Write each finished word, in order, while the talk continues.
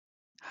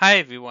Hi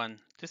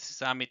everyone, this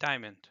is Ami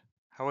Diamond.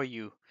 How are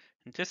you?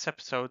 In this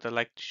episode, I'd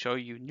like to show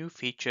you new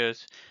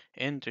features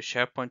in the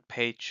SharePoint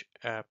page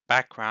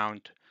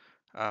background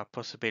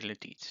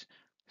possibilities.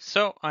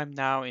 So I'm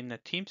now in a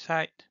team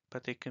site,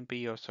 but it can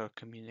be also a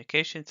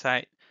communication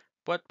site.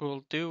 What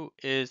we'll do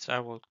is I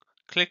will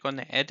click on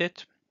the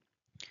edit,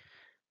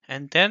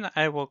 and then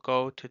I will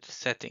go to the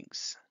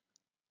settings,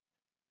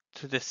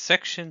 to the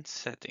section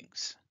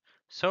settings.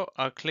 So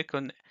I'll click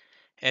on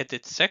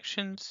edit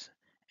sections.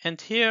 And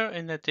here,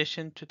 in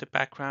addition to the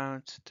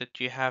backgrounds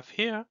that you have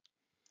here,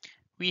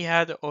 we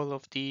had all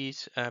of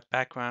these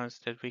backgrounds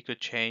that we could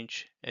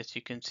change, as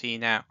you can see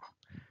now.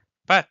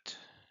 But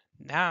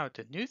now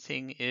the new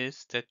thing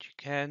is that you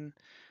can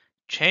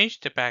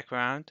change the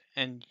background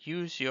and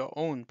use your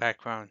own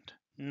background,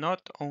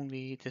 not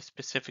only the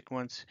specific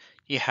ones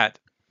you had.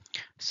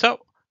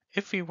 So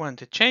if we want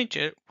to change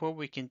it, what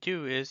we can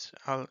do is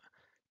I'll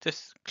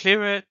just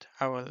clear it.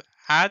 I will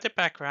add a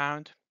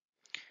background,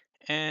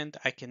 and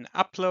I can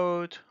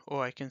upload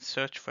or I can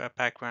search for a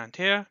background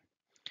here.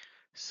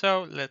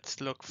 So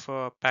let's look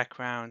for a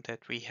background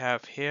that we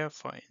have here.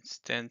 For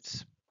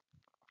instance,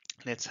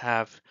 let's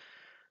have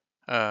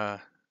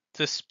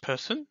this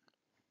person.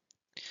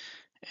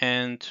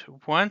 And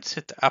once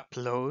it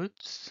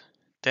uploads,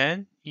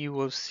 then you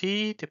will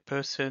see the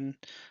person,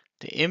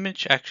 the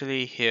image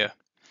actually here.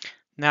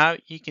 Now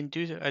you can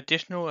do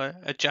additional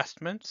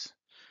adjustments.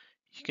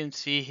 You can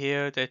see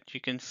here that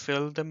you can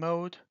fill the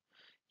mode.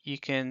 You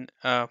can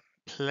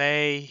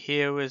play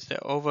here with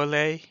the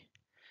overlay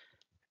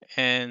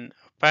and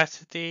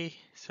opacity.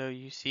 So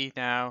you see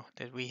now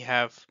that we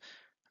have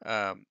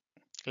um,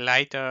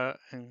 lighter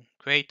and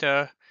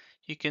greater.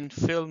 You can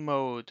fill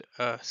mode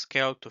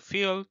scale to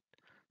fill,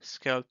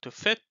 scale to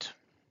fit.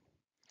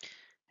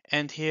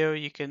 And here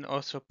you can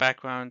also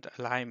background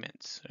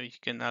alignments. So you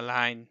can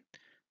align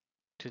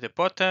to the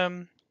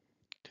bottom,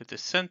 to the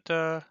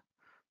center,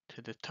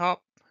 to the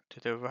top, to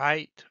the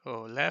right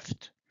or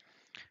left.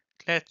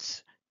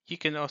 You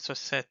can also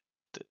set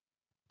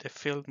the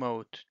fill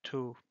mode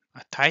to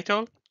a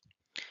title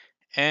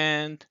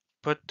and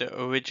put the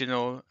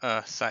original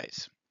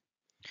size.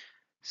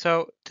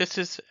 So this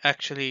is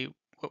actually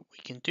what we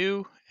can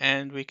do,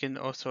 and we can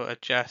also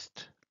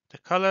adjust the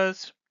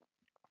colors.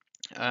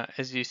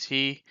 As you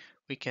see,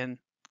 we can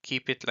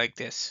keep it like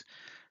this.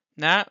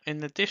 Now,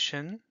 in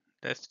addition,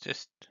 let's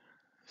just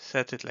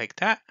set it like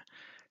that.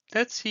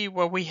 Let's see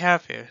what we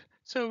have here.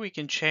 So we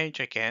can change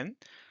again.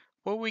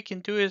 What we can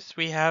do is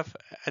we have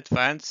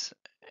advanced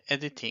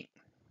editing.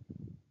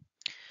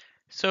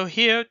 So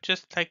here,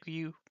 just like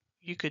you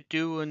could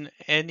do in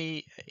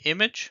any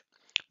image,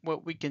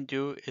 what we can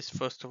do is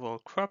first of all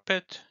crop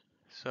it.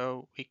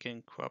 So we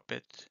can crop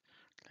it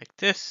like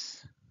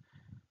this.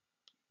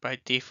 By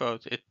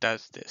default, it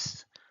does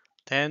this.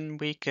 Then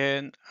we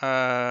can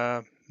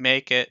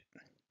make it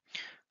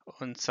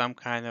on some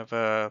kind of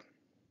a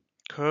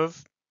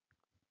curve.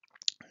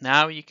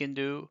 Now you can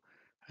do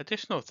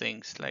additional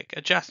things like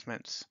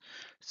adjustments.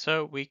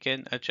 So we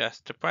can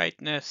adjust the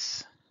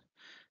brightness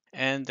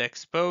and the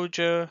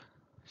exposure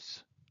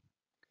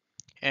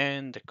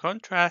and the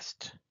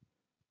contrast.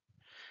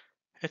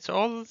 It's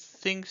all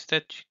things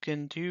that you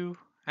can do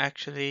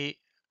actually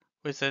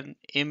with an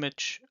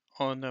image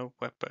on a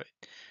web page.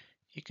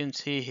 You can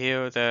see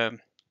here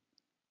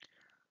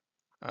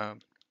um,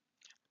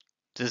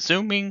 the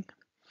zooming,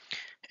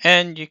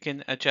 and you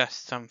can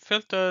adjust some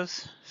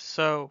filters.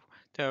 So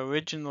the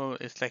original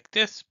is like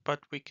this,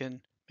 but we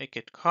can make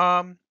it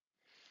calm,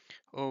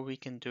 or we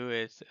can do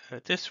it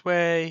this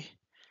way,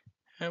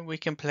 and we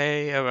can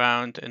play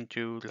around and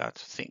do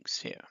lots of things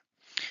here.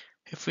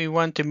 If we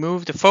want to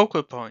move the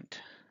focal point,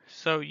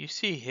 so you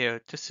see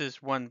here, this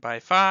is 1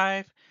 by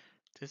 5,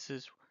 this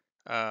is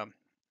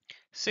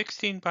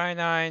 16 by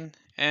 9,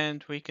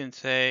 and we can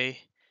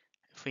say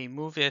if we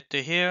move it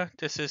to here,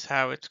 this is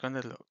how it's going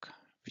to look.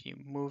 If you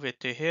move it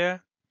to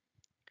here,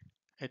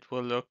 it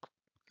will look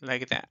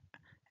like that.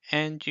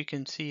 And you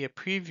can see a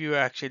preview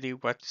actually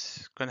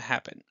what's going to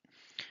happen.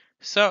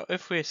 So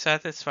if we're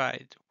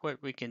satisfied,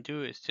 what we can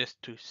do is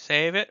just to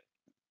save it.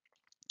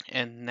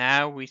 And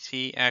now we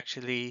see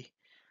actually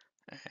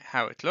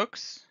how it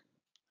looks.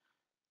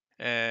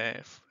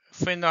 If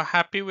we're not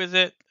happy with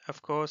it,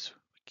 of course,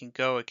 we can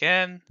go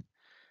again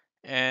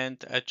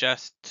and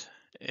adjust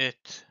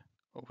it.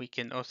 Or we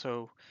can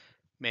also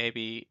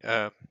maybe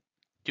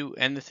do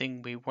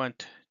anything we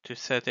want to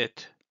set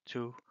it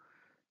to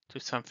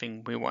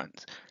something we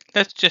want.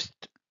 Let's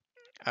just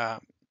uh,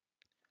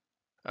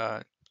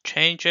 uh,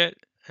 change it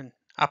and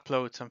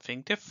upload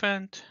something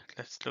different.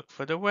 Let's look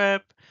for the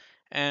web,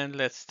 and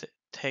let's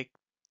take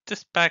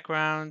this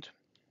background.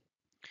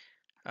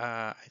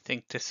 I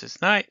think this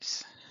is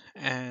nice,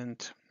 and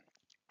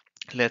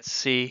let's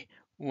see,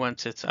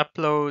 once it's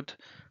uploaded,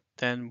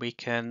 then we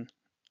can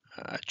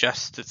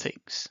adjust the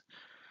things.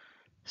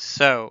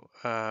 So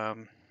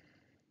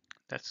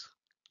let's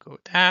go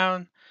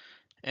down,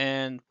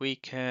 and we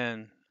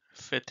can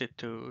fit it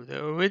to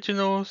the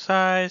original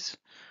size,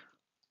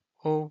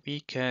 or we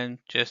can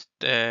just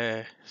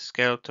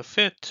scale to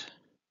fit.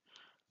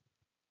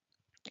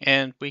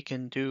 And we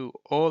can do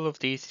all of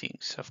these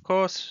things. Of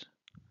course,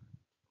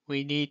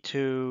 we need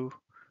to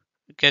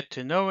get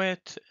to know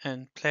it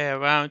and play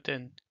around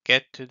and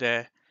get to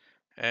the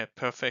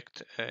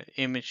perfect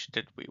image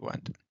that we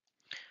want.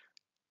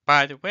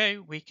 By the way,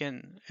 we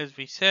can, as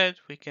we said,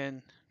 we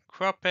can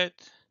crop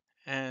it,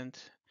 and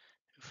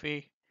if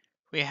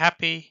we're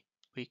happy,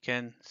 we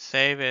can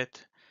save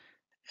it,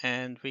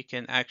 and we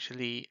can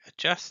actually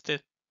adjust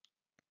it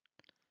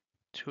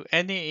to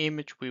any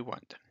image we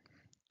want.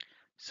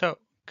 So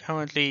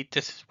currently,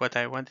 this is what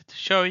I wanted to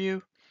show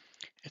you.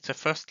 It's a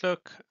first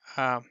look,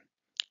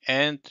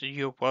 and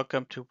you're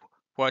welcome to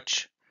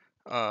watch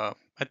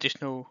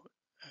additional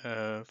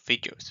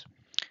videos.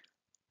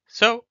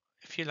 So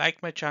if you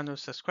like my channel,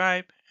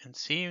 subscribe, and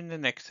see you in the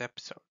next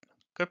episode.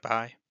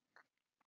 Goodbye.